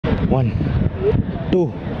1 2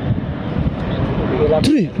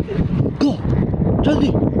 3 go जल्दी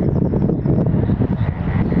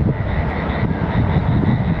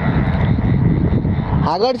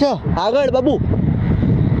આગળ છો આગળ બાબુ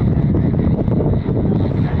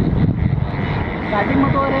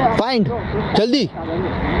फाइंड जल्दी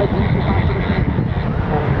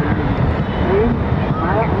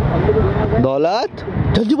दौलत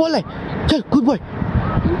जल्दी बोल रहे चल गुड बॉय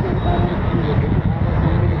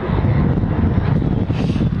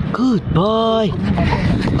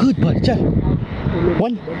चल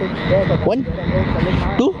 1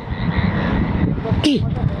 2 3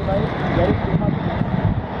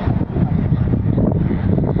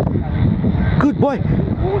 गुड बॉय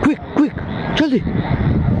क्विक जल्दी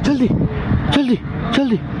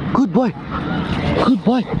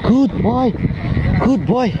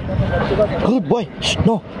good boy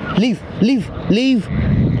no leave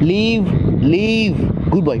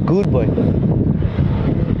good boy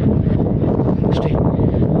stay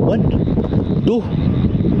 1 2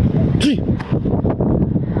 3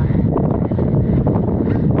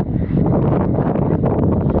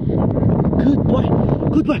 good boy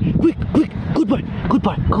quick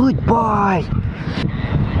good boy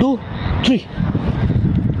 2 3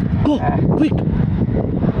 go quick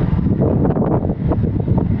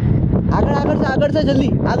आगड़ से जल्दी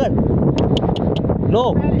आगड़ नो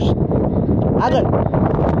आगड़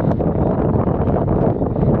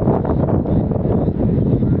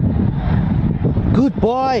गुड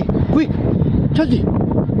बॉय क्विक जल्दी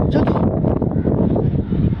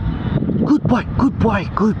good boy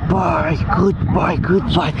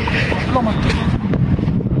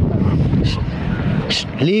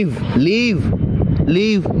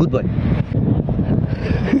leave good boy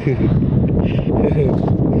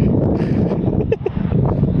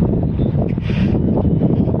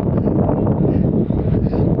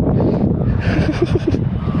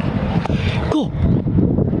go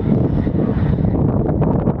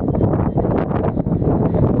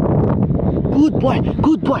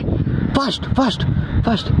good boy fast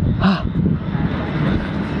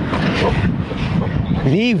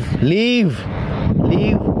leave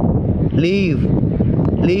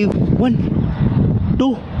 1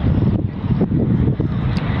 2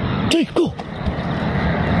 3 go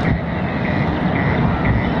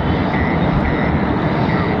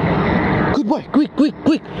good boy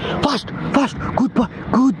quick fast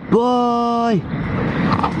good boy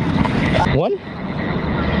 1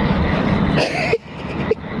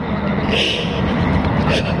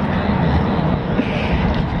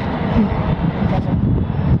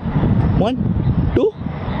 1 2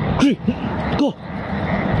 3 go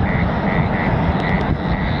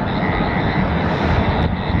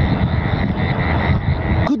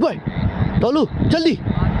good boy Daulu जल्दी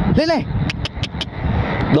ले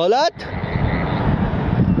दौलत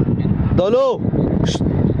दौलू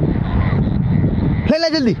ले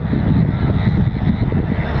जल्दी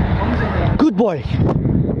good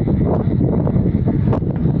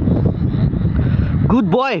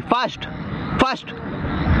boy fast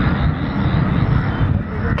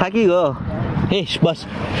थाकी गो बस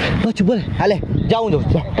चुप बोले हाले जाऊँ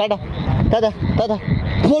टाटा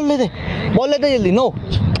बोल लेते जल्दी नो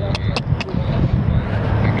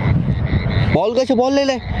बॉल कैसे बॉल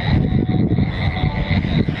ले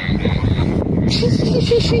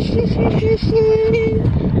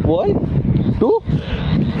 1 2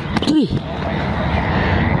 3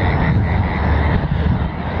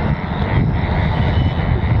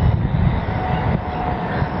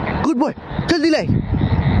 गुड बॉय जल्दी ले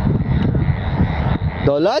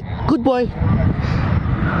दौलत गुड बॉय